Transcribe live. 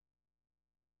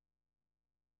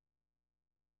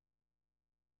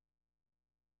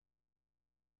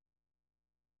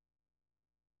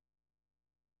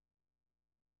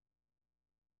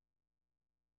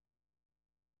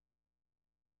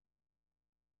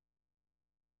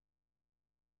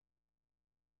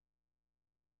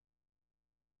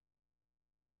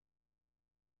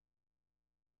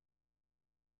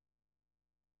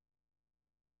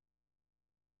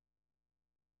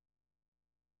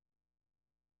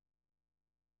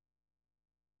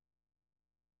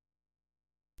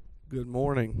Good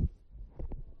morning.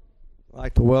 I'd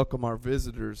like to welcome our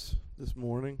visitors this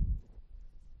morning.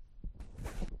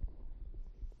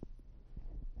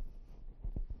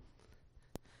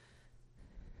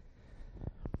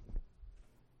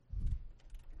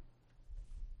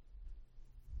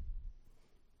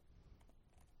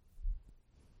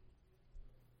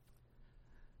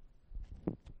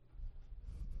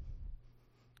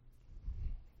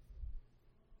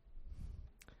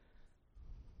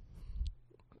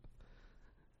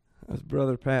 As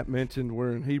Brother Pat mentioned,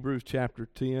 we're in Hebrews chapter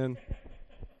 10,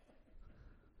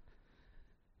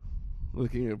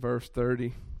 looking at verse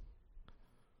 30.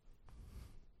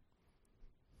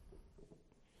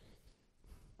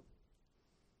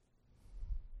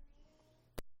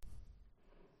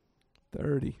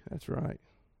 That's right.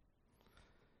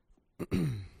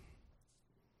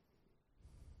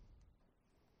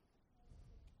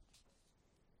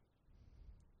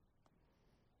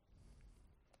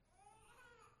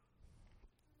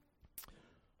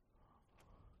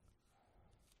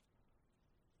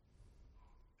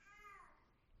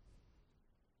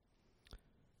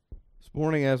 This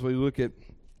morning, as we look at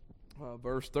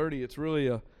verse 30, it's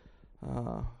really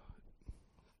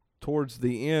towards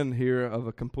the end here of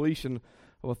a completion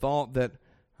of a thought that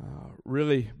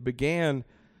really began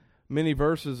many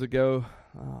verses ago,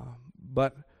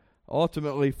 but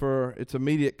ultimately for its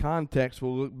immediate context,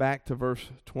 we'll look back to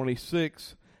verse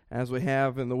 26 as we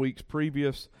have in the weeks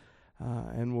previous,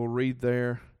 and we'll read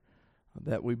there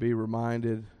that we be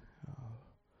reminded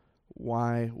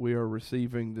why we are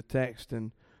receiving the text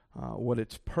and what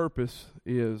its purpose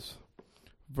is.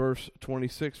 Verse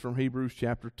 26 from Hebrews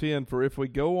chapter 10, "For if we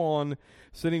go on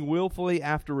sinning willfully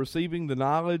after receiving the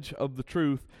knowledge of the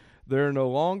truth, there no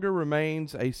longer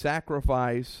remains a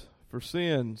sacrifice for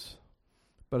sins,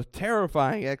 but a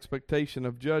terrifying expectation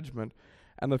of judgment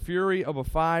and the fury of a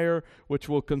fire which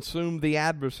will consume the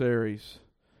adversaries.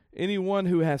 Anyone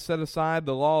who has set aside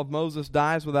the law of Moses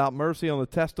dies without mercy on the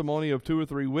testimony of 2 or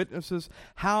 3 witnesses.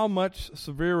 How much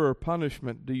severer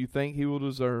punishment do you think he will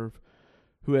deserve,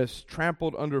 who has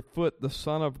trampled underfoot the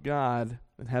Son of God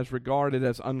and has regarded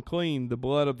as unclean the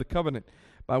blood of the covenant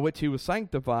by which he was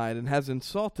sanctified and has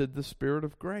insulted the Spirit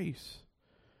of grace?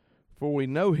 For we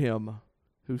know him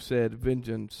who said,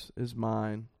 'Vengeance is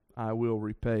mine, I will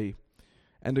repay.'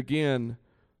 And again,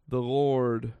 'The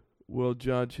Lord will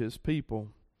judge his people.'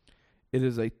 It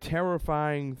is a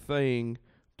terrifying thing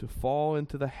to fall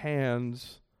into the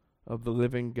hands of the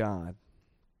living God."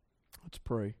 Let's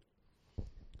pray.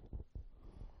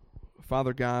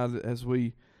 Father God, as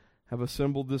we have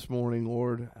assembled this morning,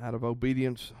 Lord, out of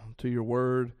obedience to your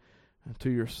word and to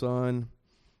your Son,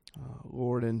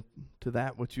 Lord, and to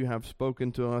that which you have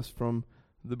spoken to us from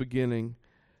the beginning,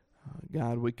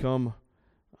 God, we come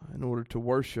in order to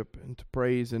worship and to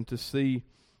praise and to see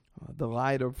the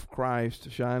light of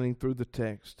Christ shining through the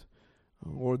text.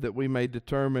 Lord, that we may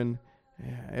determine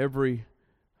every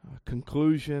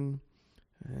conclusion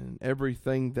and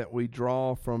everything that we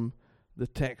draw from the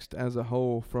text as a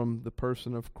whole from the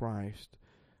person of Christ.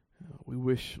 We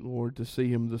wish, Lord, to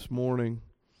see him this morning,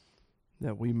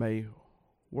 that we may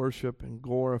worship and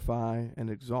glorify and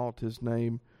exalt his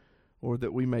name, or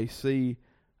that we may see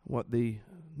what the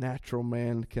natural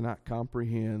man cannot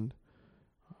comprehend.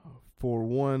 For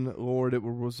one, Lord, it will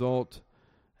result,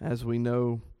 as we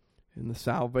know, in the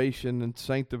salvation and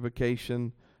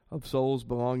sanctification of souls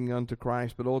belonging unto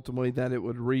Christ, but ultimately that it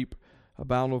would reap a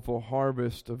bountiful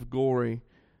harvest of glory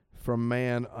from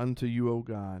man unto you, O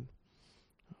God.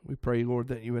 We pray, Lord,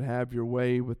 that you would have your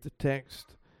way with the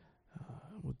text,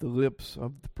 with the lips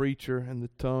of the preacher and the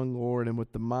tongue, Lord, and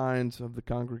with the minds of the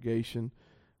congregation,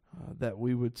 that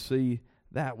we would see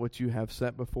that which you have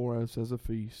set before us as a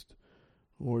feast.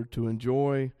 Lord, to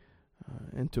enjoy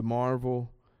and to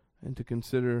marvel and to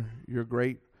consider your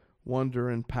great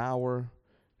wonder and power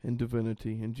and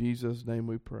divinity. In Jesus' name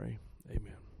we pray.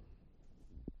 Amen.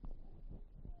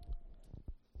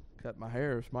 Cut my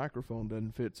hair. This microphone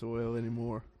doesn't fit so well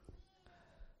anymore.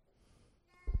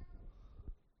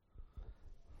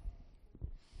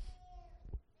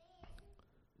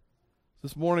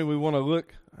 This morning we want to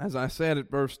look, as I said,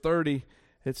 at verse 30.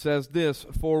 It says this,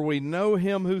 "For we know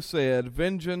him who said,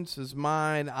 'Vengeance is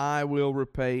mine, I will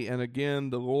repay,' and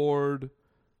again, 'The Lord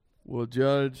will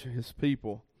judge his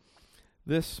people.'"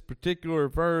 This particular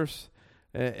verse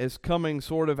is coming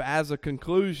sort of as a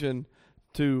conclusion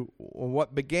to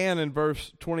what began in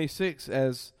verse 26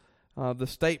 as the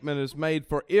statement is made,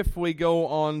 "For if we go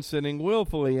on sinning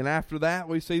willfully." And after that,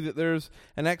 we see that there's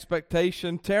an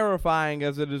expectation, terrifying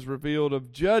as it is revealed,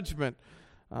 of judgment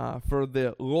for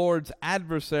the Lord's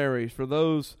adversaries, for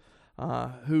those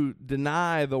who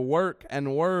deny the work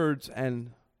and words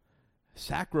and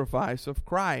sacrifice of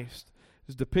Christ.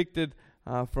 It's depicted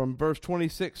from verse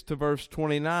 26 to verse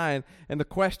 29, and the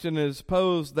question is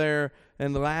posed there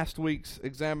in the last week's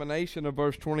examination of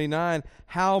verse 29,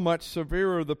 how much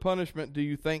severer the punishment do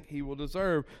you think he will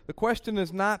deserve? The question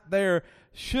is not there,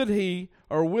 should he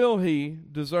or will he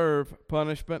deserve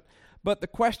punishment, but the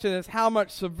question is, how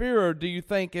much severer do you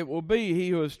think it will be, he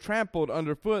who has trampled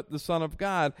underfoot the Son of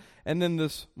God? And then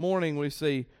this morning we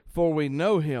see, for we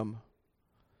know him.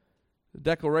 The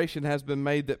declaration has been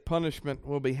made that punishment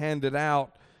will be handed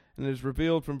out, and it is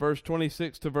revealed from verse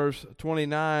 26 to verse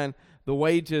 29, the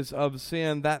wages of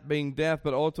sin, that being death,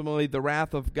 but ultimately the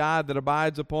wrath of God that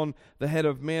abides upon the head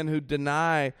of men who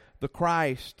deny the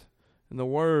Christ and the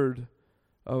Word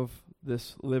of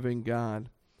this living God.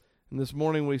 And this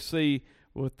morning we see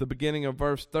with the beginning of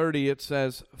verse 30, it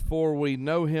says, for we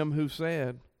know him who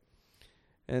said.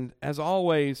 And as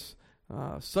always,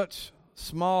 such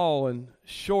small and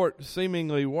short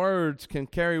seemingly words can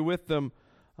carry with them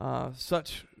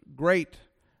such great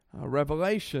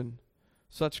revelation,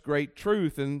 such great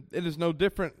truth. And it is no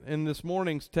different in this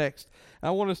morning's text.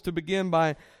 I want us to begin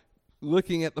by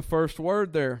looking at the first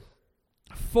word there,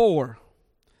 for.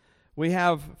 We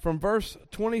have from verse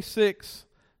 26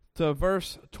 to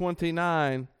verse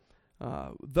 29,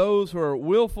 those who are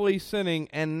willfully sinning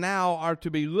and now are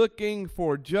to be looking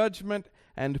for judgment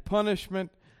and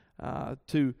punishment,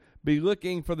 to be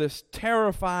looking for this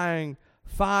terrifying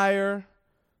fire,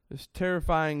 this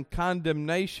terrifying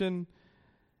condemnation.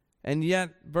 And yet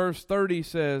verse 30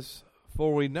 says,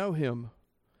 for we know him.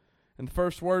 And the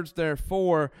first words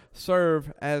therefore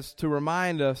serve as to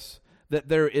remind us that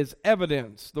there is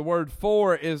evidence. The word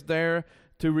for is there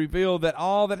to reveal that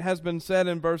all that has been said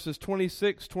in verses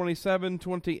 26, 27,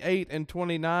 28, and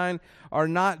 29 are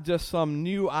not just some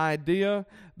new idea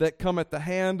that come at the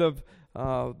hand of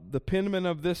the penman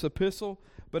of this epistle,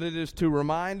 but it is to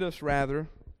remind us rather,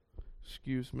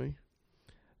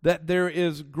 that there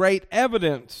is great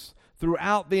evidence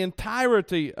throughout the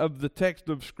entirety of the text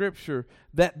of Scripture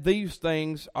that these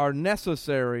things are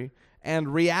necessary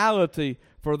and reality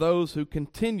for those who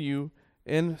continue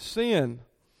in sin.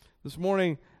 This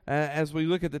morning, as we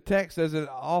look at the text, as it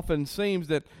often seems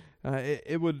that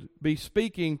it would be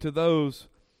speaking to those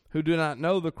who do not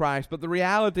know the Christ, but the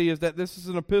reality is that this is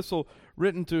an epistle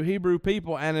written to Hebrew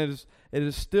people, and it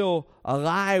is still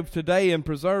alive today and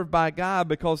preserved by God,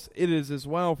 because it is as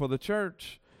well for the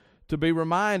church to be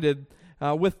reminded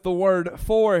with the word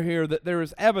for here that there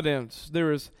is evidence,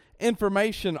 there is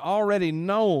information already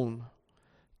known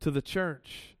to the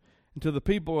church and to the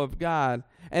people of God,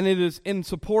 and it is in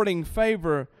supporting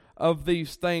favor of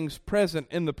these things present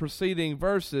in the preceding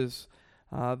verses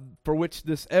for which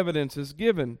this evidence is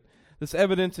given. This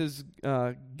evidence is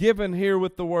given here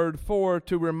with the word for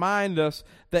to remind us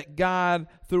that God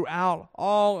throughout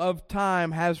all of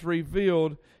time has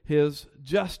revealed his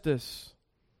justice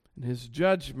and his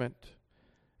judgment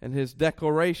and his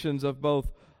declarations of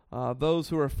both those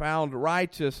who are found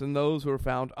righteous and those who are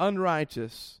found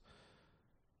unrighteous.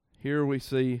 Here we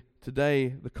see today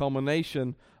the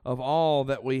culmination of all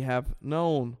that we have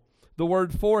known. The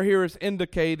word for here is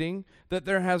indicating that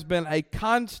there has been a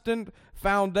constant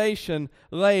foundation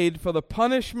laid for the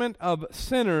punishment of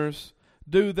sinners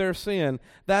due their sin.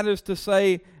 That is to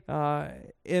say,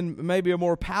 in maybe a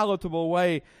more palatable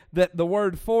way, that the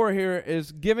word for here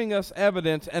is giving us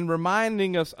evidence and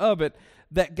reminding us of it,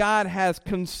 that God has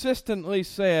consistently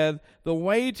said the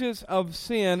wages of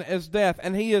sin is death,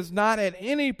 and he is not at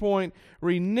any point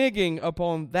reneging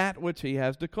upon that which he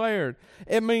has declared.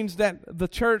 It means that the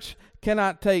church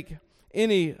cannot take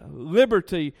any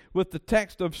liberty with the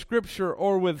text of Scripture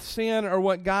or with sin or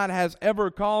what God has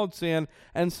ever called sin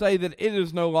and say that it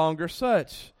is no longer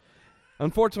such.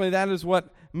 Unfortunately, that is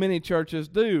what many churches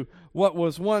do. What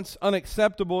was once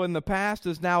unacceptable in the past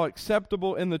is now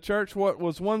acceptable in the church. What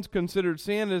was once considered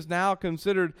sin is now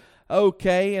considered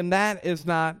okay, and that is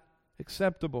not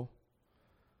acceptable.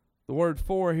 The word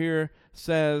for here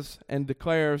says and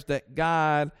declares that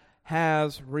God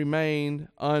has remained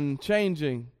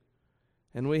unchanging.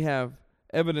 And we have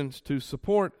evidence to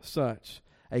support such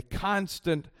a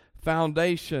constant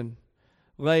foundation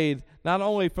laid not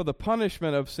only for the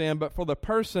punishment of sin, but for the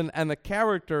person and the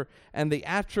character and the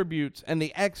attributes and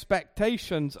the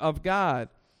expectations of God.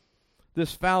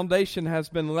 This foundation has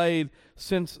been laid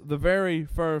since the very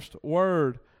first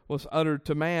word was uttered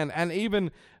to man, and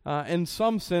even in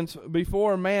some sense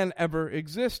before man ever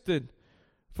existed.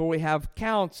 For we have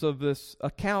accounts of this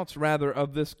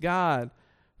God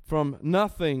from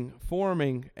nothing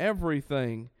forming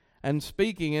everything and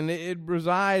speaking. And it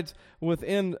resides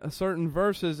within certain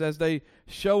verses as they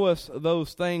show us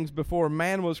those things before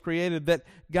man was created, that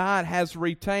God has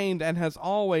retained and has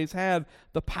always had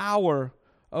the power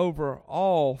over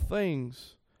all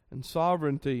things and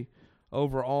sovereignty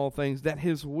over all things, that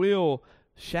his will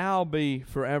shall be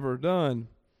forever done.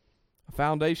 A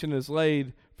foundation is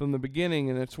laid from the beginning,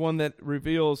 and it's one that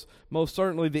reveals most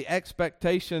certainly the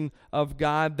expectation of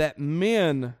God that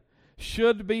men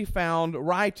should be found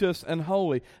righteous and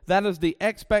holy. That is the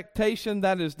expectation,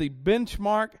 that is the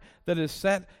benchmark that is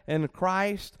set in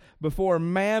Christ before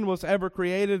man was ever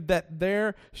created, that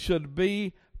there should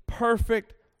be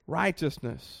perfect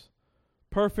righteousness,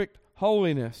 perfect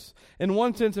holiness. In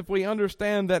one sense, if we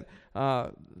understand that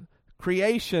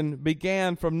creation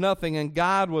began from nothing and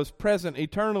God was present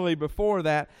eternally before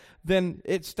that, then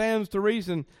it stands to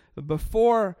reason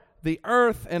before the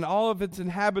earth and all of its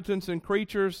inhabitants and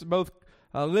creatures, both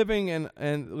living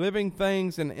and living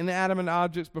things and inanimate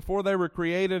objects, before they were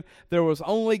created, there was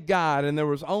only God and there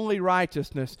was only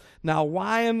righteousness. Now,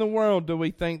 why in the world do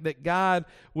we think that God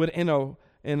would, in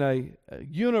a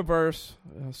universe,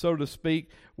 so to speak,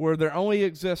 where there only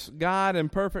exists God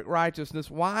and perfect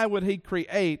righteousness, why would he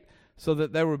create so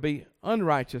that there would be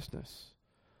unrighteousness,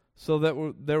 so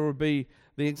that there would be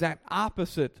the exact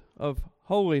opposite of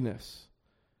holiness?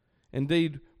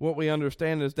 Indeed, what we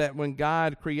understand is that when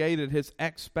God created, his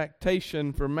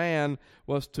expectation for man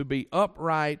was to be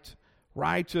upright,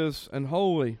 righteous, and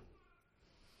holy.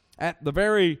 At the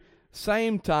very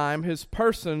same time, his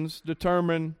persons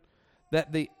determine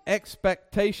that the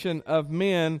expectation of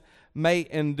men may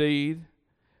indeed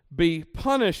be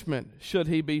punishment should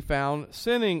he be found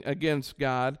sinning against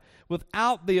God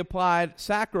without the applied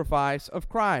sacrifice of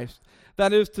Christ.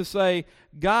 That is to say,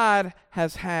 God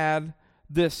has had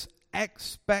this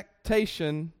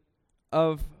expectation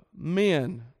of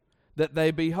men that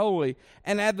they be holy,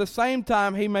 and at the same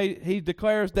time he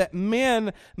declares that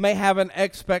men may have an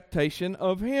expectation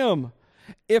of him.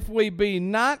 If we be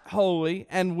not holy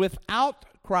and without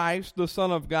Christ, the Son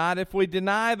of God, if we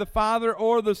deny the Father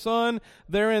or the Son,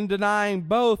 therein denying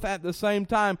both at the same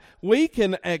time, we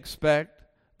can expect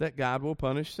that God will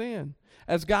punish sin.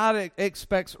 As God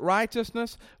expects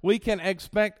righteousness, we can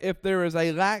expect if there is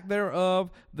a lack thereof,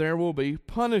 there will be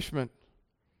punishment.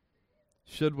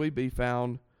 Should we be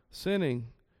found sinning?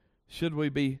 Should we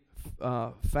be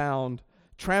found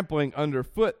trampling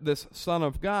underfoot this Son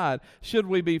of God? Should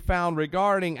we be found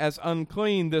regarding as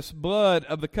unclean this blood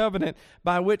of the covenant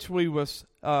by which he was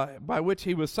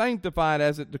sanctified,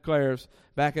 as it declares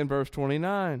back in verse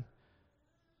 29?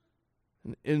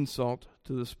 An insult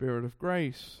to the Spirit of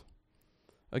grace.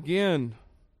 Again,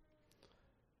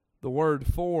 the word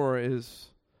 "for"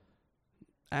 is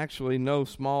actually no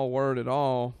small word at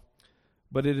all,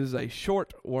 but it is a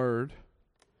short word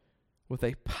with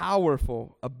a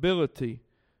powerful ability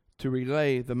to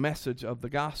relay the message of the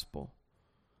gospel.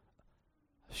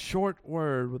 A short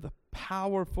word with a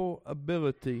powerful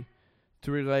ability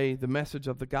to relay the message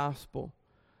of the gospel.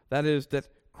 That is, that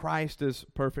Christ is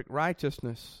perfect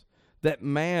righteousness, that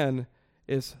man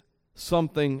is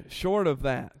something short of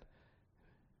that.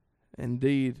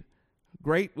 Indeed,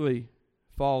 greatly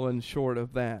fallen short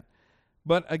of that.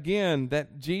 But again,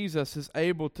 that Jesus is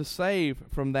able to save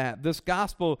from that. This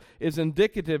gospel is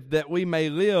indicative that we may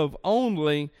live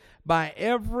only by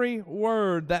every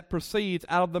word that proceeds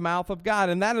out of the mouth of God.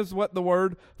 And that is what the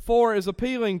word "for" is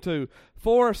appealing to.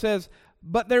 "For" says,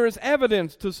 but there is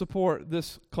evidence to support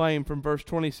this claim from verse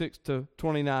 26 to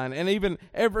 29, and even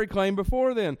every claim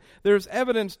before then. There's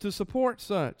evidence to support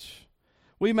such.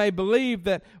 We may believe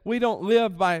that we don't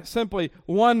live by simply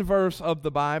one verse of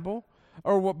the Bible,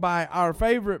 or by our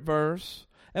favorite verse,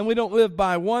 and we don't live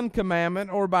by one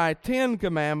commandment or by 10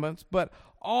 commandments, but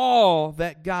all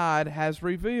that God has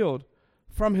revealed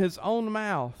from his own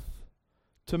mouth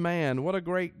to man. What a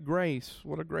great grace,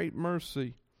 what a great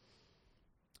mercy.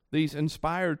 These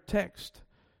inspired texts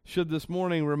should this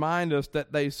morning remind us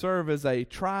that they serve as a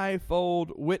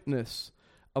trifold witness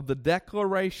of the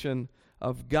declaration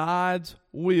of God's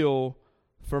will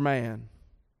for man.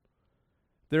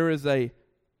 There is a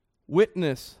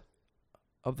witness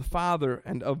of the Father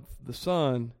and of the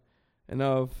Son and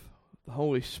of the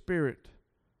Holy Spirit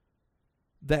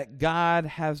that God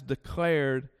has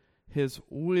declared his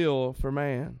will for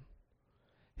man.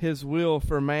 His will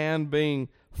for man being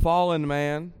fallen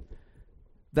man,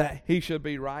 that he should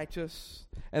be righteous,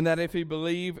 and that if he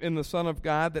believe in the Son of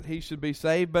God, that he should be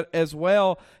saved, but as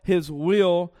well his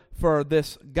will for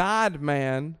this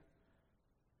God-man,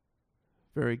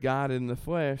 very God in the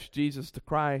flesh, Jesus the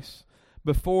Christ,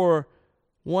 before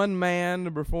one man,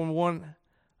 before one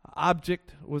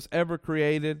object was ever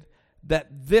created, that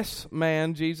this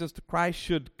man, Jesus the Christ,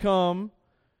 should come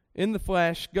in the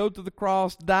flesh, go to the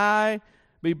cross, die,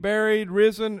 be buried,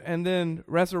 risen, and then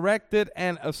resurrected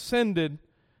and ascended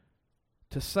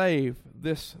to save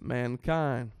this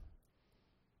mankind.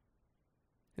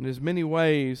 In as many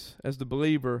ways as the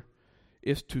believer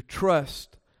is to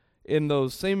trust in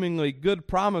those seemingly good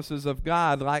promises of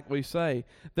God, like we say,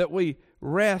 that we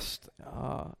rest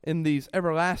in these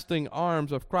everlasting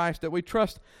arms of Christ, that we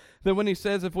trust that when He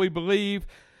says, if we believe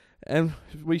and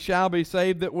we shall be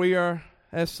saved, that we are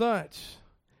as such.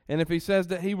 And if He says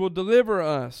that He will deliver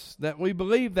us, that we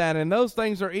believe that. And those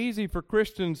things are easy for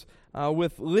Christians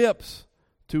with lips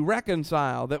to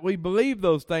reconcile, that we believe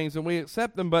those things and we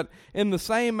accept them. But in the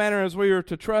same manner as we are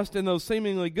to trust in those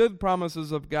seemingly good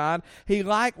promises of God, He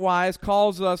likewise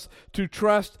calls us to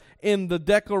trust in the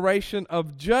declaration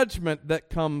of judgment that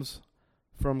comes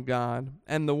from God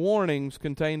and the warnings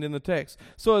contained in the text.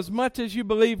 So as much as you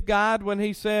believe God when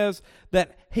He says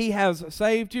that He has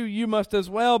saved you, you must as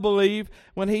well believe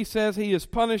when He says He is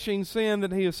punishing sin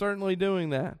that He is certainly doing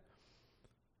that.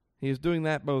 He is doing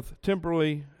that both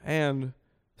temporally and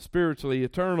spiritually,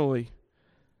 eternally.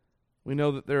 We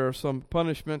know that there are some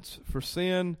punishments for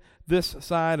sin this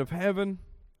side of heaven,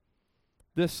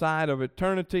 this side of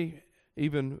eternity,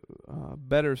 even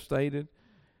better stated.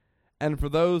 And for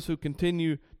those who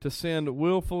continue to sin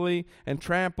willfully and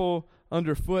trample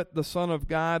underfoot the Son of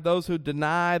God, those who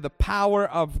deny the power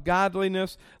of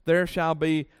godliness, there shall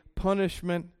be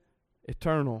punishment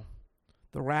eternal.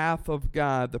 The wrath of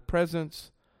God, the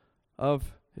presence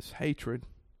of His hatred.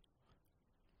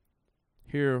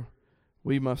 Here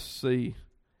we must see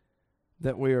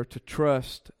that we are to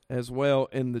trust as well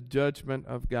in the judgment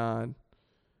of God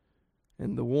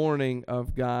and the warning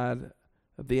of God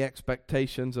of the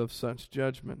expectations of such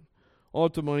judgment.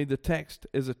 Ultimately, the text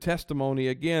is a testimony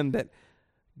again that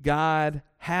God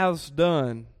has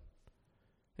done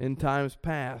in times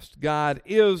past, God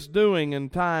is doing in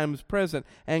times present,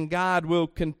 and God will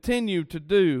continue to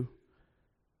do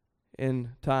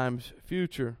in times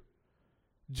future.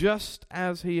 Just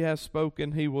as He has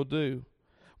spoken, He will do.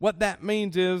 What that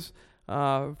means is,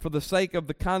 for the sake of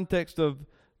the context of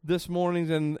this morning's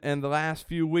and the last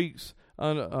few weeks'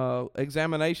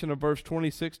 examination of verse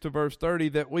 26 to verse 30,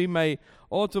 that we may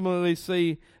ultimately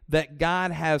see that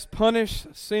God has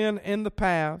punished sin in the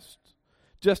past,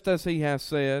 just as He has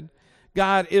said.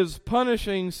 God is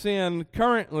punishing sin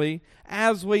currently,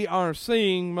 as we are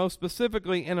seeing, most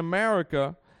specifically in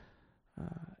America.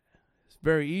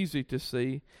 Very easy to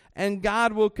see, and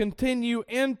God will continue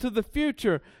into the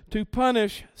future to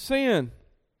punish sin.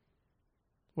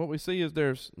 What we see is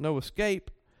there's no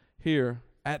escape here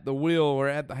at the will or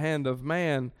at the hand of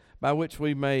man by which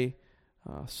we may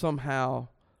somehow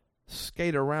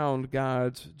skate around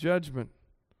God's judgment.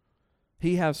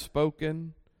 He has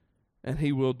spoken, and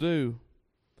He will do.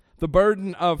 The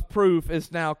burden of proof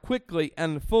is now quickly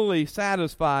and fully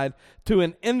satisfied to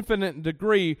an infinite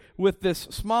degree with this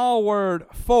small word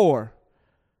 "for,"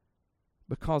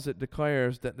 because it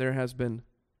declares that there has been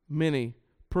many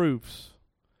proofs.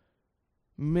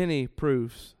 Many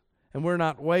proofs. And we're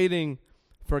not waiting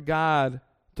for God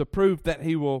to prove that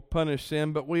He will punish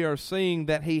sin, but we are seeing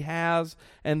that He has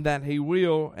and that He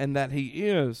will and that He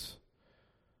is.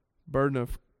 Burden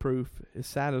of proof is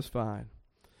satisfied.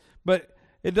 But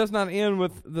it does not end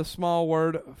with the small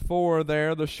word "for"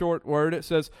 there, the short word. It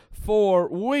says, "for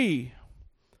we."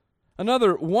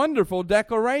 Another wonderful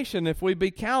declaration if we be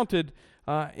counted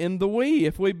in the we,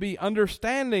 if we be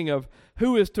understanding of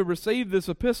who is to receive this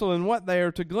epistle and what they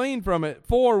are to glean from it.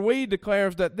 "For we"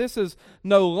 declares that this is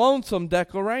no lonesome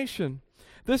declaration.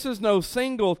 This is no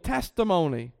single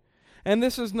testimony. And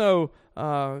this is no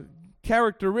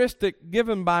characteristic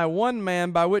given by one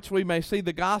man by which we may see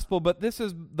the gospel, but this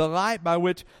is the light by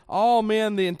which all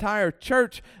men, the entire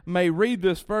church, may read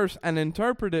this verse and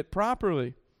interpret it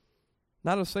properly.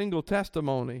 Not a single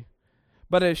testimony,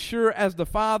 but as sure as the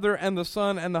Father and the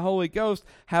Son and the Holy Ghost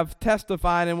have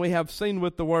testified, and we have seen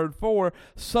with the word "for,"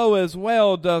 so as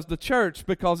well does the church,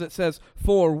 because it says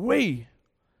 "for we,"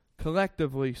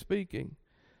 collectively speaking.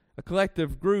 A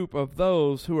collective group of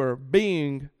those who are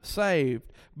being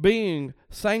saved, being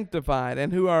sanctified,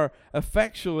 and who are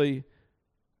effectually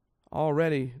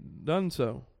already done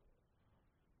so.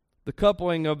 The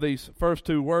coupling of these first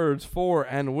two words, "for"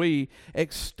 and "we,"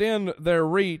 extend their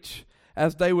reach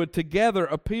as they would together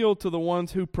appeal to the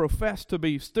ones who profess to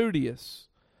be studious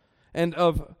and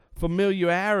of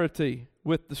familiarity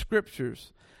with the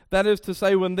Scriptures. That is to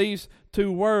say, when these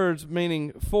two words,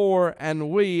 meaning "for" and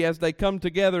 "we," as they come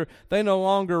together, they no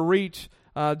longer reach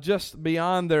just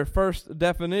beyond their first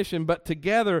definition, but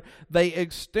together they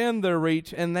extend their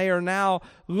reach, and they are now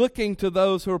looking to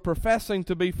those who are professing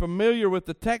to be familiar with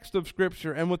the text of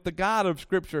Scripture and with the God of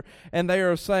Scripture, and they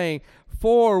are saying,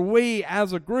 for we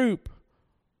as a group,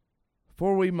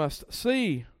 for we must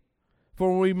see,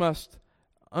 for we must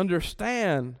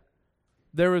understand,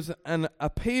 there is an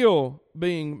appeal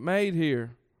being made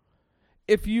here.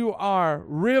 If you are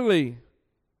really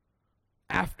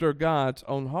after God's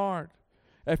own heart,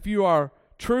 if you are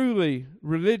truly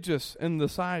religious in the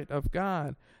sight of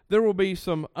God, there will be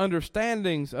some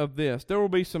understandings of this. There will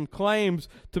be some claims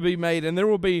to be made, and there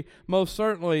will be most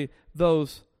certainly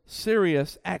those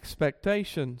serious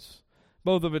expectations,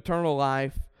 both of eternal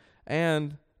life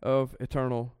and of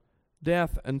eternal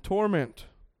death and torment.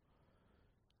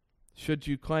 Should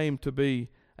you claim to be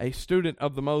a student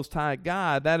of the Most High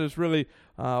God, that is really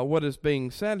what is being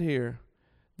said here.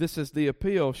 This is the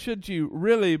appeal. Should you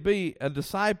really be a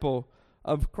disciple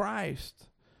of Christ,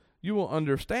 you will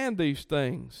understand these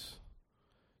things.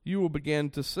 You will begin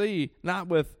to see, not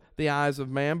with the eyes of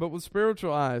man, but with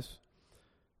spiritual eyes.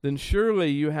 Then surely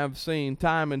you have seen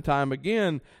time and time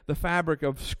again the fabric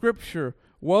of Scripture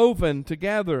woven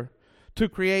together to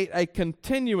create a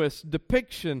continuous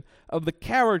depiction of the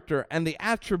character and the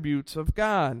attributes of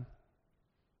God.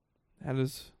 That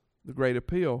is the great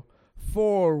appeal.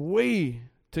 For we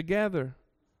together,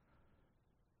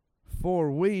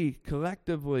 for we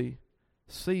collectively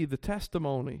see the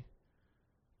testimony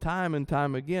time and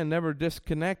time again, never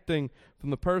disconnecting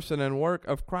from the person and work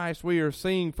of Christ. We are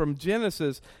seeing from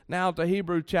Genesis now to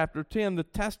Hebrews chapter 10 the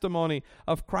testimony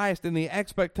of Christ and the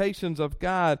expectations of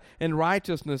God in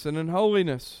righteousness and in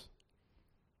holiness.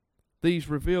 These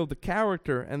reveal the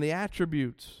character and the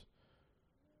attributes,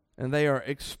 and they are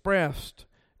expressed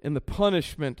in the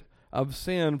punishment of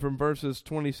sin from verses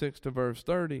 26 to verse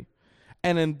 30.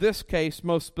 And in this case,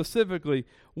 most specifically,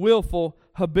 willful,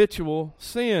 habitual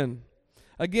sin.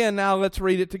 Again, now let's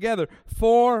read it together.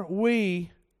 For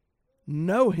we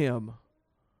know him.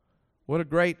 What a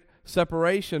great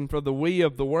separation for the we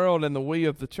of the world and the we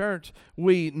of the church.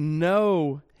 We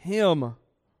know him.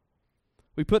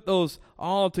 We put those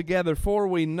all together, for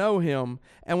we know him,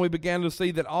 and we began to see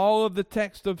that all of the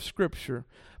text of Scripture,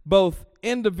 both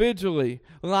individually,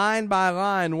 line by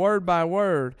line, word by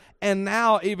word, and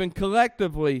now even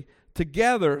collectively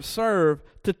together serve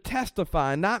to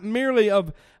testify, not merely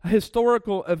of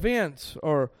historical events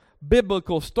or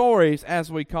biblical stories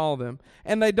as we call them.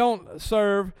 And they don't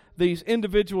serve these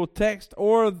individual texts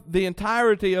or the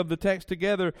entirety of the text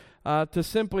together to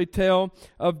simply tell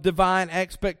of divine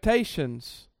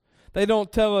expectations. They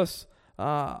don't tell us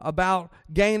about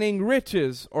gaining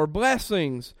riches or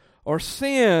blessings or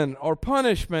sin or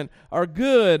punishment or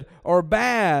good or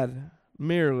bad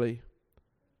merely.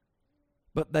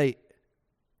 But they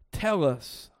tell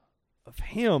us of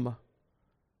him.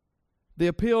 The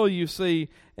appeal you see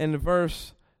in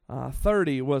verse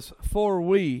 30 was for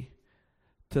we,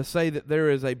 to say that there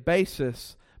is a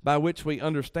basis by which we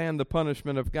understand the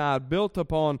punishment of God, built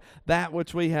upon that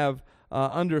which we have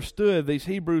understood. These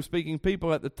Hebrew-speaking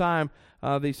people at the time,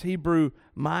 these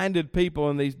Hebrew-minded people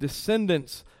and these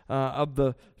descendants of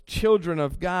the children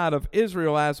of God, of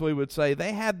Israel, as we would say,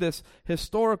 they had this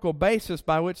historical basis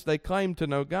by which they claimed to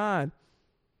know God.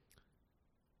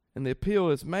 And the appeal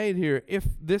is made here, if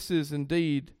this is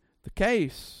indeed the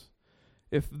case,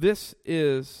 if this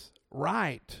is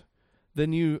right,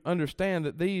 then you understand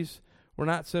that these were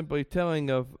not simply telling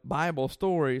of Bible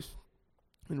stories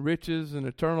and riches and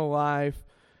eternal life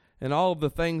and all of the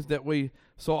things that we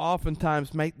so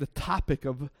oftentimes make the topic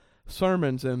of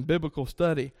sermons and biblical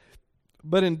study.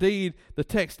 But indeed, the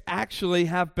text actually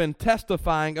have been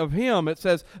testifying of him. It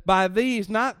says, by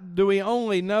these not do we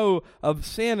only know of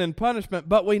sin and punishment,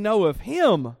 but we know of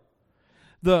him.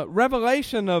 The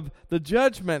revelation of the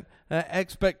judgment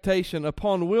expectation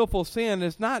upon willful sin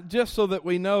is not just so that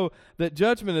we know that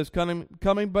judgment is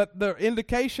coming, but the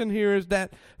indication here is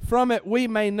that from it we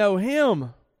may know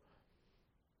him.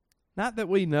 Not that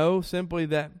we know simply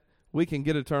that we can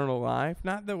get eternal life,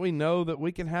 not that we know that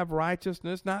we can have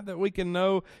righteousness, not that we can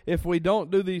know if we don't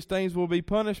do these things we'll be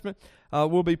punished,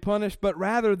 but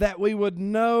rather that we would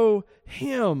know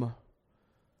him.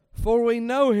 For we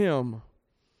know him.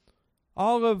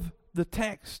 All of the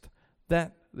text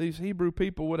that these Hebrew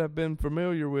people would have been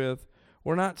familiar with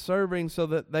were not serving so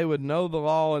that they would know the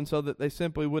law and so that they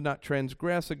simply would not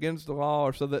transgress against the law,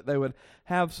 or so that they would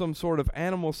have some sort of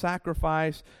animal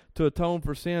sacrifice to atone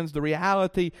for sins. The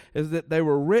reality is that they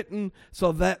were written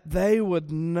so that they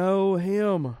would know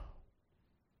him.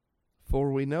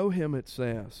 For we know him, it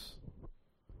says.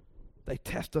 They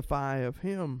testify of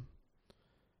him.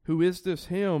 Who is this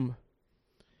Him?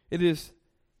 It is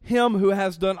Him who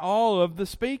has done all of the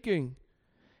speaking.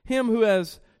 Him who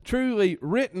has truly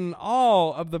written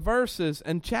all of the verses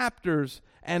and chapters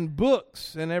and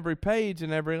books in every page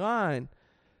and every line.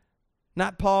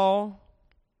 Not Paul,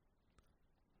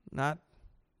 not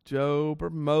Job or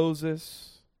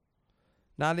Moses,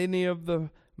 not any of the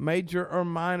major or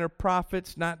minor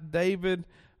prophets, not David,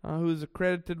 who is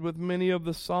accredited with many of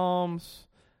the Psalms,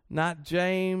 not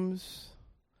James,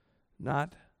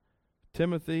 not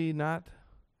Timothy, not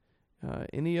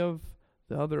any of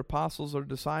the other apostles or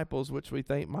disciples which we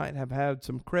think might have had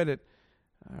some credit,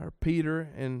 or Peter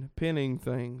in penning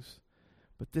things.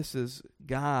 But this is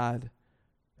God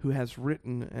who has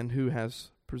written and who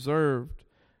has preserved.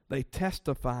 They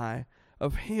testify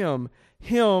of Him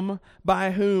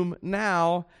by whom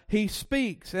now He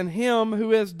speaks, and Him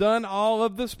who has done all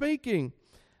of the speaking.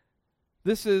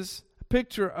 This is a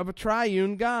picture of a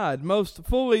triune God. Most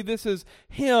fully, this is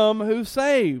Him who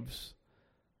saves.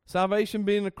 Salvation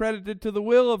being accredited to the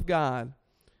will of God,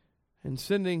 and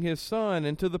sending His Son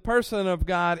into the person of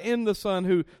God in the Son,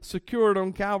 who secured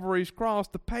on Calvary's cross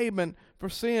the payment for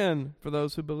sin for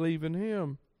those who believe in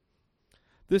Him.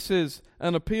 This is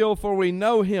an appeal, for we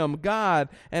know Him, God,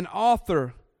 an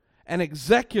author, an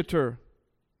executor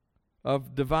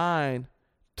of divine,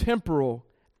 temporal,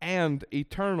 and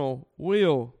eternal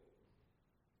will.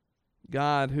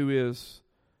 God who is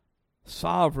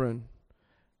sovereign.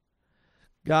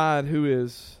 God who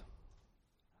is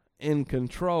in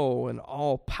control and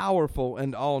all-powerful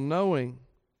and all-knowing.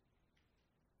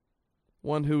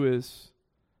 One who is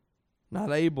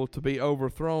not able to be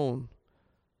overthrown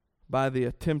by the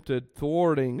attempted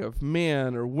thwarting of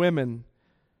men or women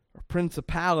or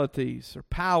principalities or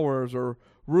powers or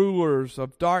rulers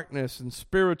of darkness and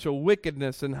spiritual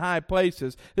wickedness in high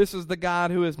places. This is the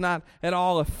God who is not at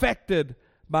all affected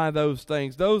by those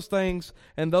things. Those things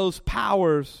and those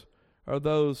powers are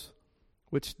those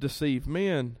which deceive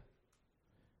men.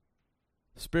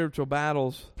 Spiritual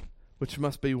battles which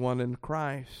must be won in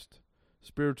Christ.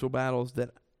 Spiritual battles that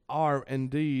are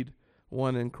indeed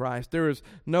won in Christ. There is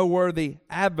no worthy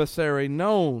adversary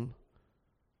known,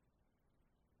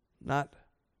 not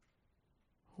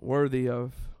worthy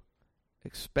of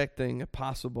expecting a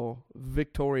possible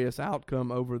victorious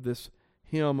outcome over this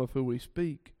Him of who we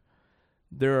speak.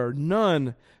 There are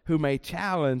none who may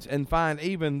challenge and find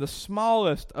even the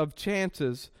smallest of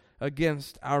chances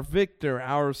against our victor,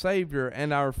 our Savior,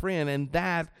 and our friend, and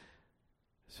that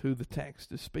is who the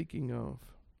text is speaking of.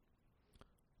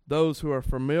 Those who are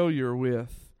familiar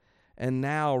with and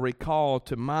now recall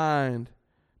to mind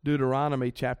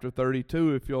Deuteronomy chapter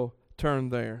 32, if you'll turn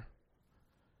there.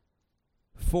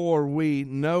 For we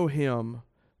know Him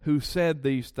who said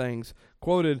these things,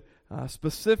 quoted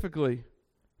specifically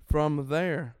from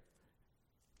there.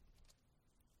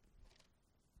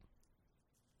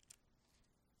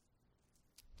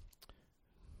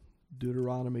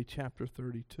 Deuteronomy chapter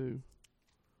 32.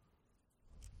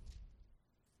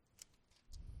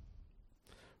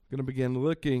 We're going to begin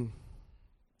looking.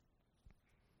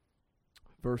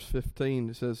 Verse 15,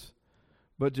 it says,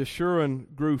 But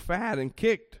Jeshurun grew fat and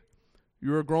kicked.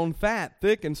 You are grown fat,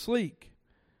 thick, and sleek.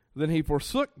 Then he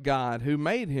forsook God who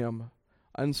made him,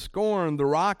 and scorned the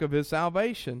rock of his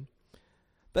salvation.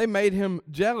 They made him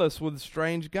jealous with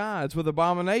strange gods. With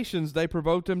abominations they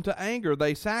provoked him to anger.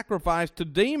 They sacrificed to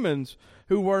demons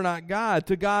who were not God,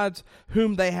 to gods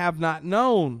whom they have not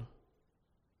known.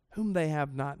 Whom they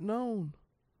have not known.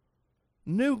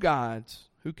 New gods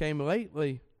who came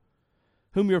lately,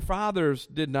 whom your fathers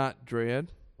did not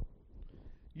dread.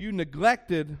 You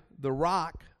neglected the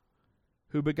rock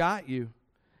who begot you,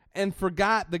 and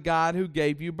forgot the God who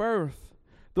gave you birth.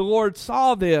 The Lord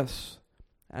saw this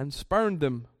and spurned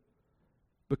them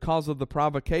because of the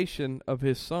provocation of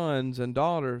His sons and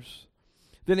daughters.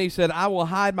 Then He said, I will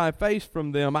hide my face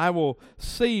from them. I will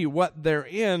see what their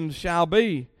end shall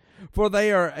be. For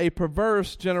they are a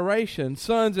perverse generation,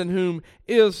 sons in whom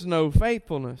is no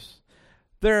faithfulness.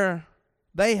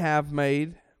 They have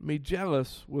made me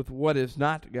jealous with what is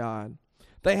not God.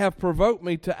 They have provoked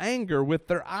me to anger with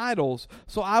their idols,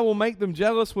 so I will make them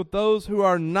jealous with those who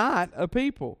are not a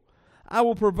people. I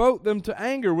will provoke them to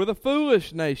anger with a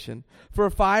foolish nation. For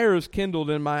a fire is kindled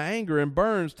in my anger and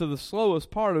burns to the slowest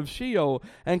part of Sheol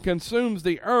and consumes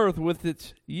the earth with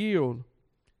its yield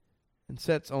and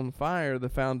sets on fire the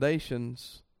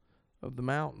foundations of the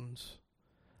mountains.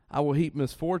 I will heap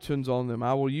misfortunes on them.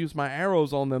 I will use my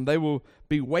arrows on them. They will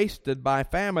be wasted by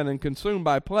famine and consumed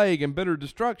by plague and bitter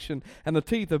destruction. And the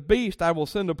teeth of beast I will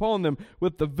send upon them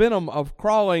with the venom of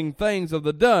crawling things of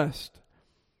the dust.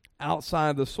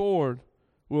 Outside the sword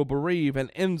will bereave,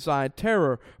 and inside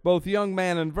terror, both young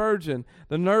man and virgin,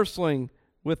 the nursling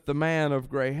with the man of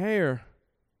gray hair.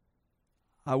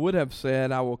 I would have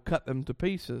said, I will cut them to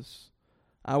pieces.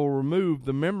 I will remove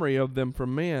the memory of them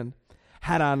from men,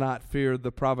 had I not feared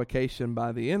the provocation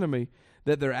by the enemy,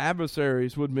 that their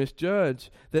adversaries would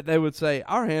misjudge, that they would say,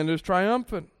 our hand is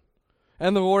triumphant,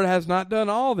 and the Lord has not done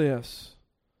all this.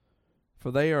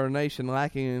 For they are a nation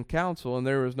lacking in counsel, and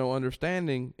there is no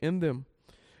understanding in them.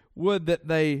 Would that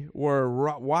they were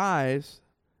wise,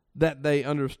 that they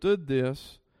understood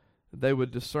this, they would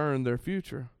discern their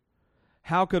future.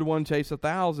 How could one chase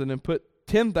 1,000 and put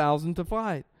 10,000 to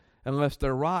flight, unless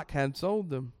their rock had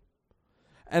sold them,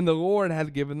 and the Lord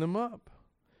had given them up?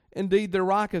 Indeed, their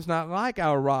rock is not like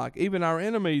our rock. Even our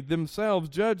enemy themselves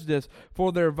judge this.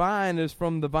 For their vine is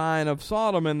from the vine of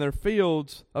Sodom, and their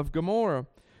fields of Gomorrah.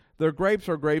 Their grapes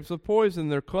are grapes of poison,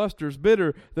 their clusters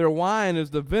bitter. Their wine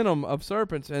is the venom of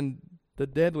serpents, and the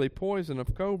deadly poison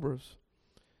of cobras.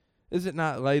 Is it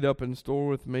not laid up in store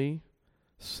with me,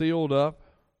 sealed up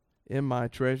in my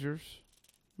treasuries?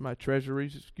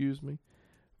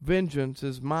 Vengeance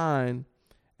is mine,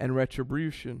 and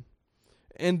retribution.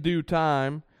 In due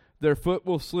time, their foot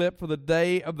will slip, for the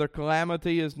day of their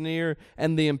calamity is near,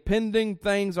 and the impending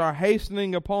things are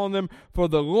hastening upon them. For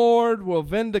the Lord will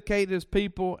vindicate his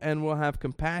people, and will have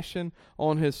compassion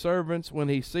on his servants when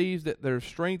he sees that their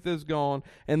strength is gone,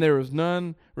 and there is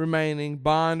none remaining,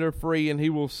 bond or free. And he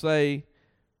will say,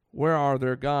 where are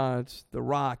their gods, the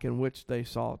rock in which they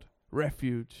sought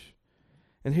refuge?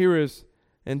 And here is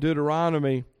in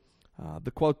Deuteronomy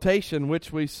the quotation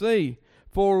which we see.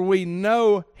 For we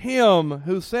know him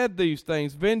who said these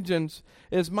things. Vengeance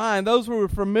is mine. Those who are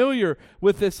familiar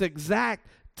with this exact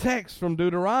text from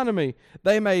Deuteronomy,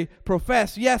 they may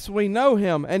profess, yes, we know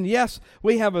him, and yes,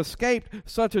 we have escaped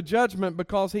such a judgment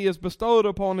because he has bestowed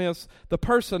upon us the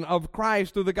person of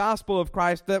Christ through the gospel of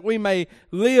Christ, that we may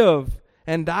live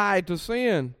and die to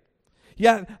sin.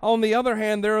 Yet, on the other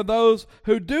hand, there are those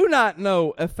who do not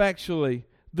know effectually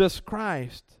this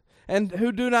Christ, and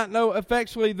who do not know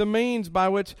effectually the means by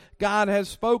which God has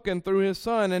spoken through his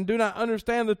Son, and do not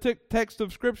understand the text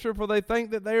of Scripture, for they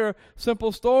think that they are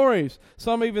simple stories.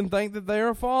 Some even think that they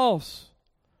are false,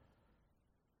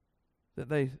 that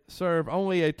they serve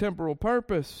only a temporal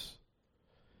purpose.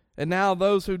 And now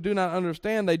those who do not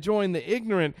understand, they join the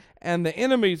ignorant and the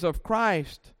enemies of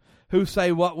Christ, who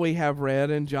say what we have read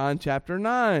in John chapter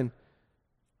 9.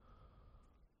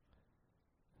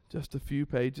 Just a few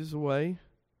pages away.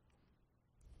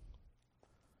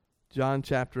 John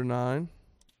chapter 9.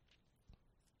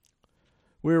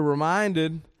 We're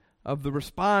reminded of the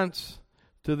response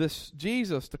to this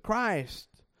Jesus, the Christ,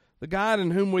 the God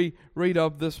in whom we read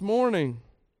of this morning.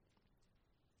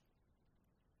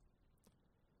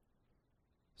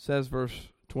 Says verse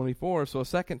 24, so a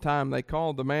second time they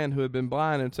called the man who had been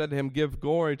blind and said to him, give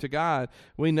glory to God.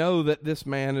 We know that this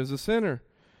man is a sinner.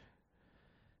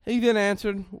 He then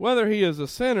answered, whether he is a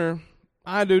sinner,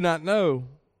 I do not know.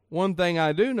 One thing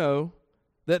I do know,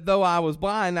 that though I was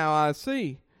blind, now I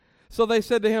see. So they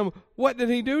said to him, what did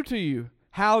he do to you?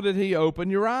 How did he open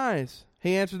your eyes?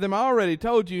 He answered them, I already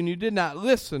told you, and you did not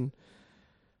listen.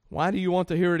 Why do you want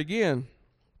to hear it again?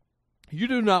 You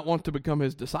do not want to become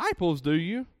his disciples, do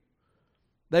you?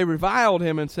 They reviled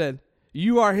him and said,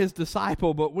 you are his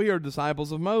disciple, but we are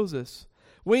disciples of Moses.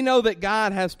 We know that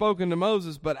God has spoken to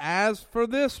Moses, but as for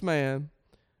this man,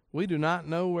 we do not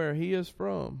know where he is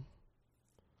from.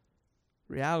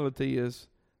 Reality is,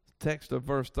 the text of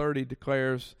verse 30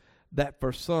 declares that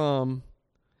for some,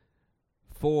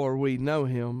 for we know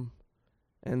him,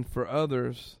 and for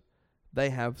others, they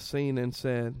have seen and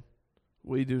said,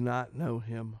 we do not know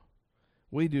him.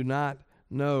 We do not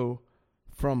know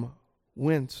from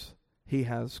whence he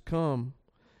has come.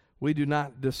 We do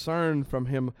not discern from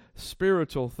him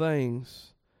spiritual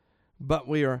things, but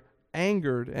we are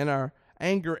angered, and our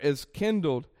anger is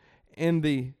kindled in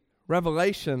the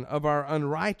revelation of our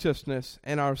unrighteousness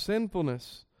and our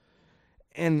sinfulness.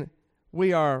 And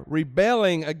we are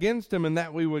rebelling against him in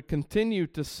that we would continue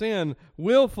to sin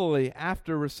willfully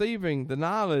after receiving the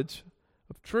knowledge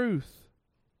of truth.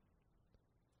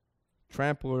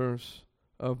 Tramplers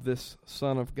of this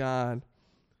Son of God.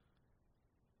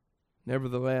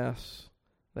 Nevertheless,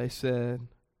 they said,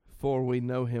 for we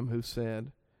know him who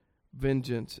said,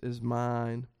 vengeance is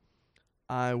mine,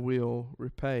 I will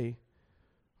repay.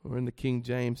 Or in the King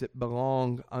James, it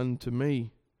belonged unto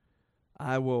me.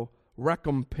 I will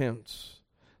recompense.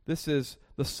 This is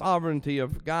the sovereignty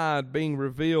of God being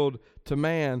revealed to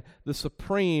man, the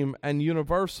supreme and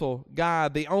universal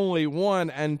God, the only one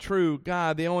and true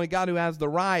God, the only God who has the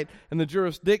right and the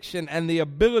jurisdiction and the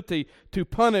ability to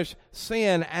punish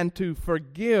sin and to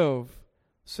forgive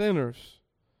sinners.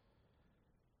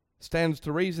 Stands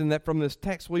to reason that from this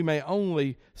text we may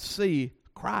only see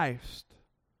Christ.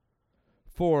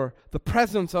 For the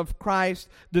presence of Christ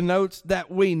denotes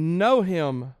that we know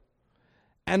Him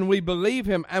and we believe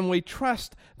Him and we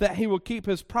trust that He will keep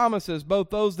His promises,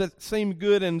 both those that seem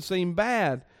good and seem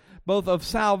bad, both of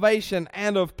salvation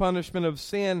and of punishment of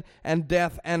sin and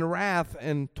death and wrath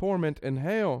and torment in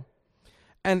hell.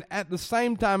 And at the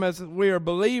same time as we are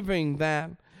believing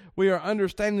that, we are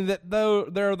understanding that though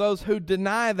there are those who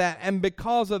deny that, and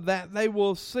because of that they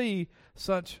will see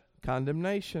such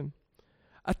condemnation.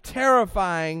 A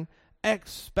terrifying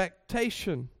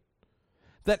expectation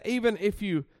that even if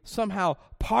you somehow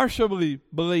partially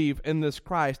believe in this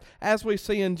Christ, as we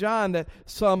see in John that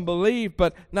some believe,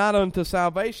 but not unto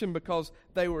salvation because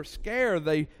they were scared,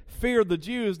 they feared the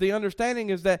Jews. The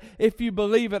understanding is that if you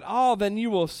believe at all, then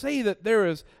you will see that there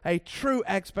is a true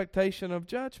expectation of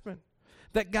judgment.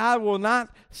 That God will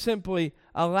not simply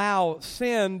allow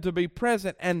sin to be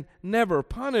present and never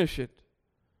punish it.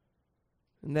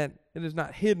 And that it is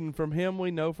not hidden from Him, we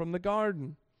know from the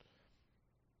garden.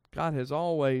 God has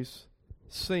always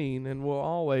seen and will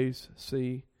always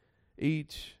see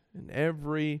each and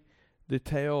every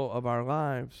detail of our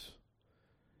lives.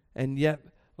 And yet,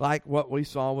 like what we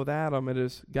saw with Adam, it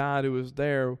is God who is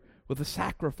there with a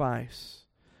sacrifice.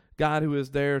 God who is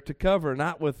there to cover,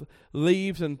 not with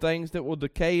leaves and things that will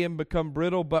decay and become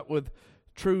brittle, but with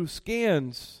true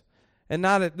skins. And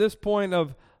not at this point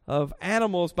of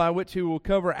animals by which He will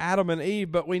cover Adam and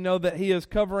Eve, but we know that He is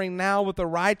covering now with the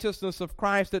righteousness of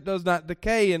Christ that does not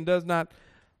decay and does not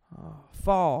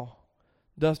fall,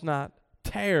 does not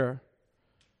tear,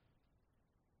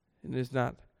 and is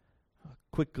not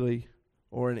quickly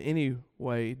or in any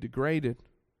way degraded.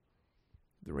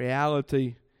 The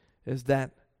reality is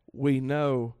that we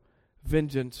know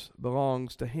vengeance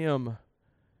belongs to Him,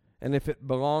 and if it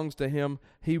belongs to Him,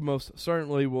 He most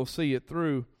certainly will see it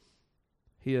through.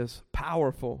 He is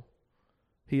powerful,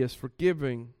 He is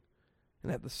forgiving,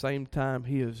 and at the same time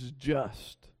He is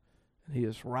just, and He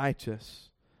is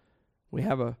righteous. We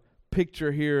have a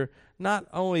picture here not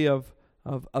only of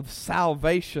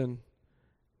salvation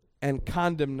and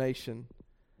condemnation,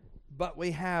 but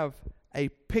we have a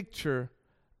picture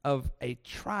of a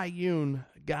triune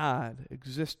God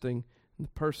existing in the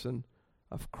person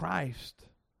of Christ,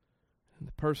 in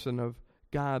the person of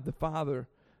God the Father,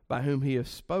 by whom He has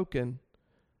spoken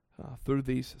through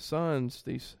these sons,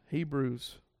 these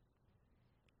Hebrews,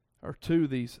 or to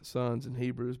these sons and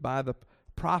Hebrews, by the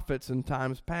prophets in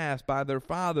times past, by their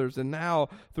fathers, and now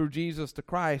through Jesus the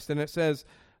Christ. And it says,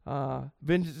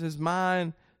 vengeance is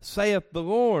mine, saith the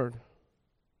Lord.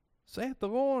 Saith the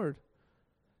Lord.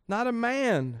 Not a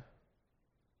man,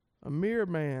 a mere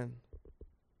man.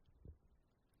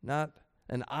 Not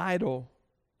an idol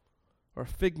or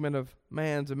figment of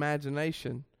man's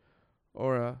imagination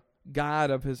or a God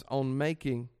of his own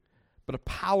making, but a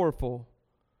powerful,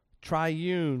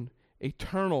 triune,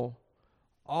 eternal,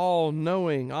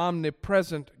 all-knowing,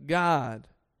 omnipresent God,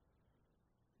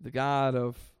 the God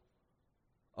of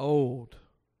old,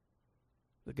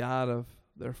 the God of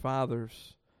their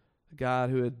fathers, the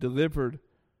God who had delivered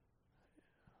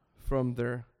from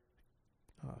their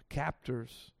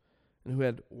captors and who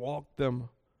had walked them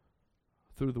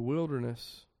through the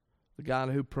wilderness, the God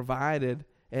who provided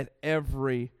at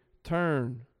every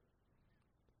turn.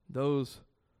 Those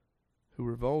who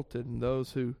revolted and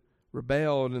those who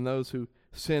rebelled and those who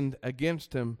sinned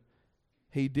against Him,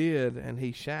 He did and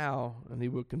He shall and He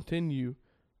will continue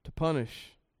to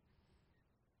punish.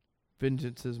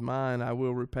 Vengeance is mine, I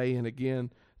will repay, and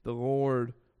again the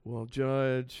Lord will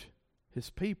judge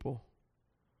His people.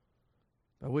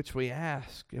 By which we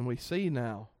ask and we see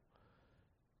now,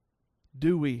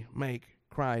 do we make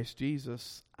Christ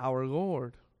Jesus our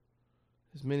Lord?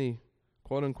 As many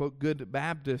quote-unquote good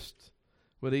Baptists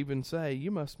would even say,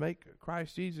 you must make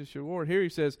Christ Jesus your Lord. Here he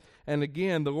says, and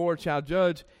again the Lord shall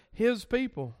judge His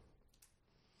people,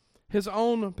 His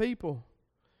own people.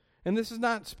 And this is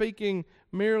not speaking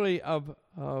merely of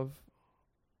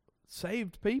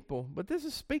saved people, but this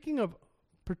is speaking of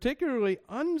particularly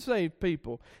unsaved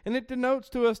people. And it denotes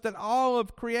to us that all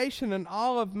of creation and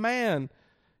all of man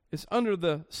is under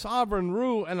the sovereign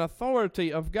rule and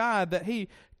authority of God, that He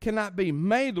cannot be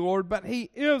made Lord, but He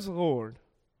is Lord.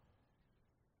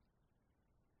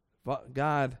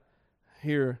 God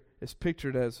here is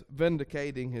pictured as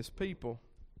vindicating His people.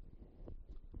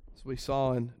 as we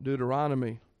saw in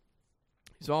Deuteronomy,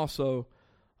 He's also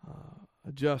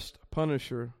a just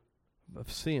punisher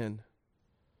of sin.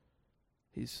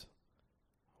 He's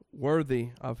worthy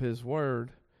of His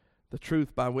word, the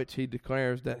truth by which He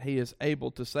declares that He is able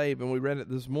to save. And we read it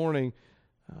this morning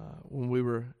when we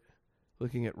were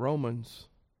looking at Romans.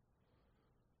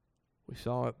 We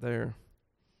saw it there,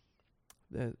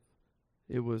 that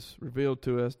it was revealed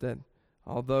to us that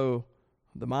although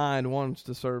the mind wants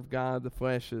to serve God, the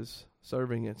flesh is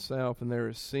serving itself, and there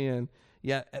is sin,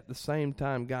 yet at the same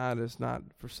time God is not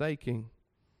forsaking.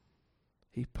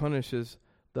 He punishes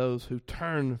those who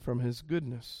turn from His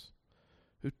goodness,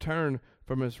 who turn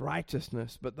from His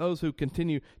righteousness. But those who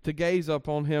continue to gaze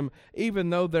upon Him, even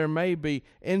though there may be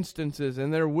instances,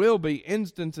 and there will be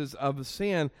instances of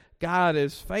sin, God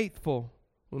is faithful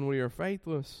when we are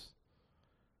faithless.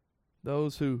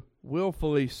 Those who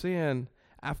willfully sin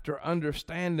after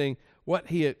understanding what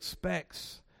He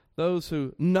expects, those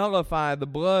who nullify the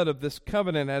blood of this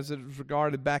covenant as it is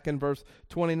regarded back in verse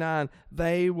 29,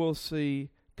 they will see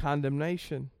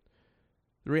condemnation.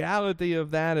 The reality of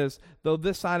that is, though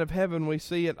this side of heaven we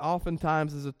see it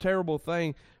oftentimes as a terrible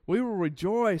thing, we will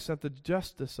rejoice at the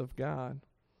justice of God.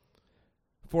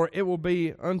 For it will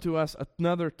be unto us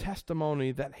another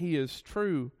testimony that He is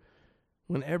true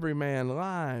when every man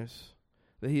lies,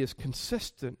 that He is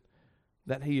consistent,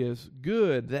 that He is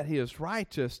good, that He is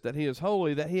righteous, that He is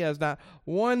holy, that He has not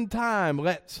one time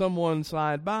let someone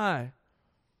slide by,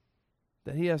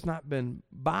 that He has not been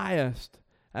biased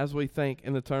as we think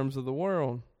in the terms of the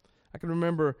world. I can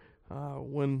remember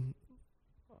when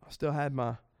I still had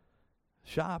my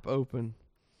shop open,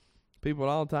 people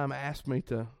all the time asked me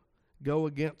to go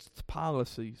against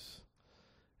policies.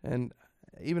 And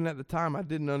even at the time, I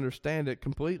didn't understand it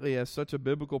completely as such a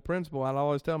biblical principle. I'd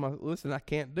always tell them, listen, I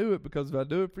can't do it, because if I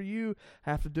do it for you,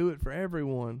 I have to do it for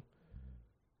everyone.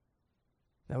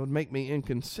 That would make me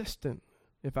inconsistent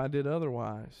if I did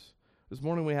otherwise. This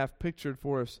morning we have pictured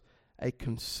for us a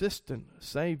consistent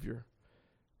Savior,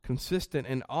 consistent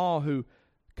in all who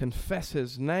confess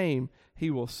His name,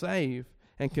 He will save,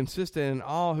 and consistent in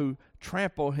all who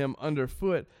trample Him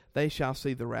underfoot, they shall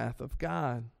see the wrath of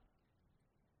God.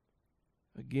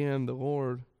 Again, the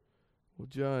Lord will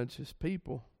judge His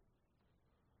people.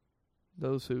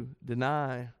 Those who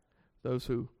deny, those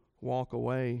who walk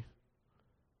away,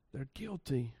 they're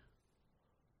guilty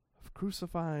of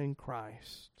crucifying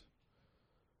Christ.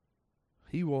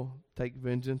 He will take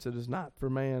vengeance. It is not for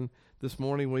man. This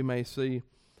morning we may see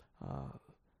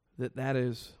that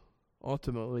is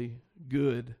ultimately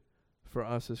good for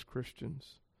us as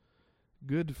Christians.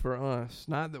 Good for us.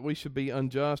 Not that we should be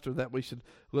unjust or that we should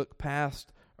look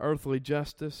past earthly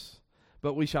justice,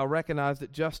 but we shall recognize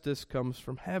that justice comes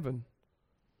from heaven.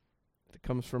 It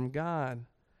comes from God.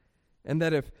 And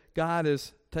that if God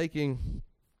is taking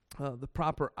the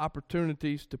proper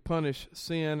opportunities to punish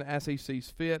sin as He sees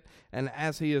fit and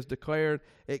as He has declared,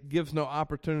 it gives no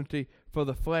opportunity for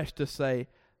the flesh to say,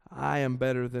 I am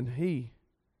better than he.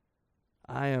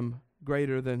 I am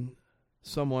greater than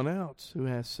someone else who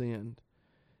has sinned.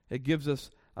 It gives us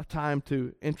a time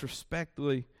to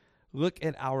introspectively look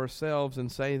at ourselves and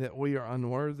say that we are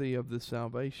unworthy of this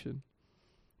salvation,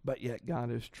 but yet God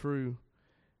is true,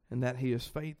 and that He is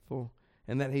faithful,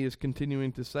 and that He is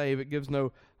continuing to save. It gives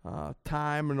no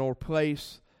time nor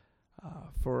place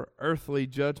for earthly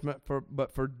judgment,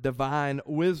 but for divine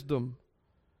wisdom,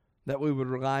 that we would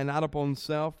rely not upon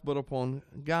self, but upon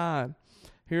God.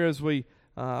 Here as we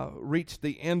reach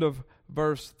the end of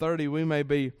verse 30, we may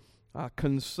be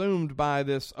consumed by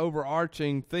this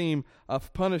overarching theme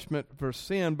of punishment for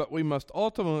sin, but we must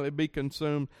ultimately be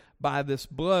consumed by this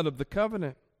blood of the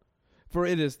covenant. For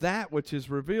it is that which is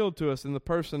revealed to us in the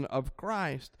person of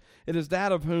Christ. It is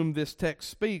that of whom this text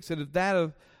speaks. It is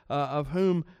that of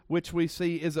whom which we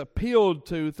see is appealed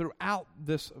to throughout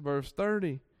this verse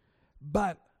 30.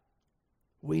 But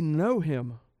we know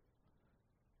Him.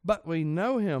 But we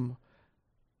know Him.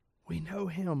 We know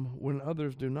Him when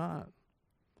others do not.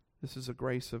 This is a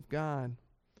grace of God.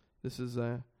 This is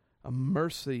a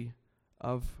mercy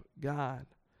of God.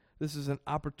 This is an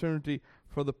opportunity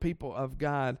for the people of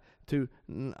God to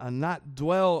not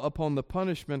dwell upon the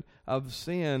punishment of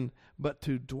sin, but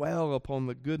to dwell upon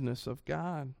the goodness of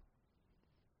God.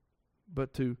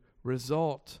 But to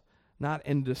result not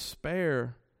in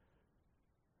despair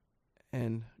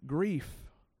and grief,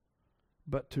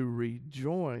 but to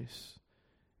rejoice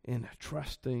in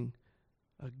trusting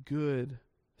a good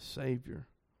Savior.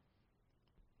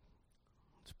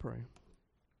 Let's pray.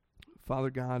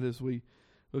 Father God, as we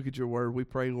look at your word, we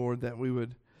pray, Lord, that we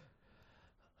would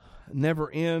never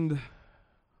end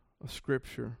a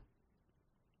scripture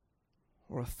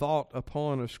or a thought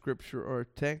upon a scripture or a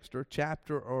text or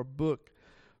chapter or a book,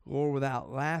 Lord, without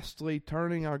lastly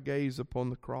turning our gaze upon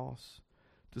the cross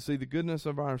to see the goodness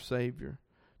of our Savior,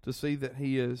 to see that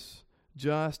He is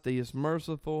just, He is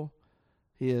merciful,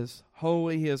 He is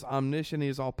holy, He is omniscient, He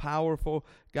is all-powerful.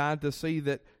 God, to see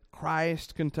that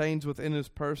Christ contains within His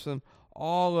person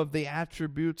all of the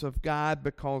attributes of God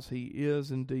because He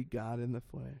is indeed God in the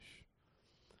flesh.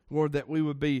 Lord, that we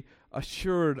would be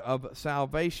assured of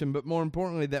salvation, but more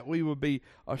importantly, that we would be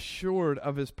assured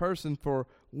of His person, for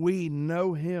we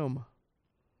know Him.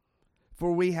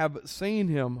 For we have seen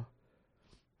Him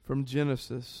from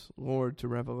Genesis, Lord, to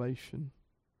Revelation.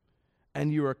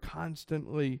 And You are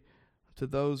constantly, to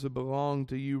those who belong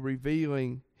to You,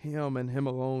 revealing Him and Him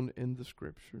alone in the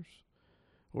Scriptures.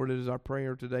 Lord, it is our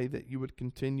prayer today that You would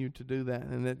continue to do that,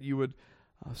 and that You would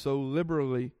so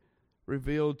liberally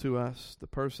reveal to us the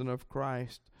person of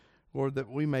Christ, Lord, that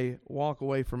we may walk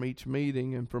away from each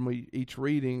meeting and from each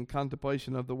reading and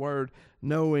contemplation of the Word,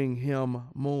 knowing Him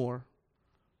more.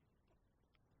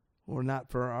 Lord, not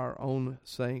for our own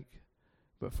sake,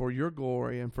 but for Your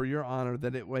glory and for Your honor,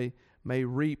 that it may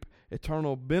reap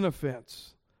eternal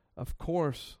benefits, of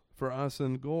course, for us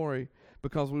in glory,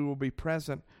 because we will be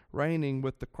present, reigning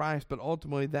with the Christ, but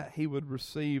ultimately that He would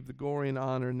receive the glory and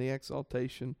honor and the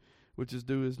exaltation which is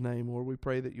due His name. Lord, we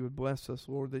pray that You would bless us,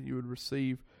 Lord, that You would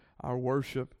receive our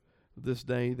worship this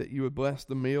day, that You would bless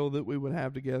the meal that we would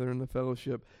have together in the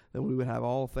fellowship, that we would have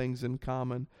all things in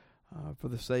common for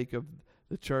the sake of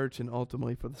the church and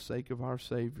ultimately for the sake of our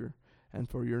Savior and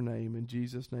for Your name. In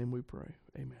Jesus' name we pray.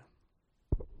 Amen.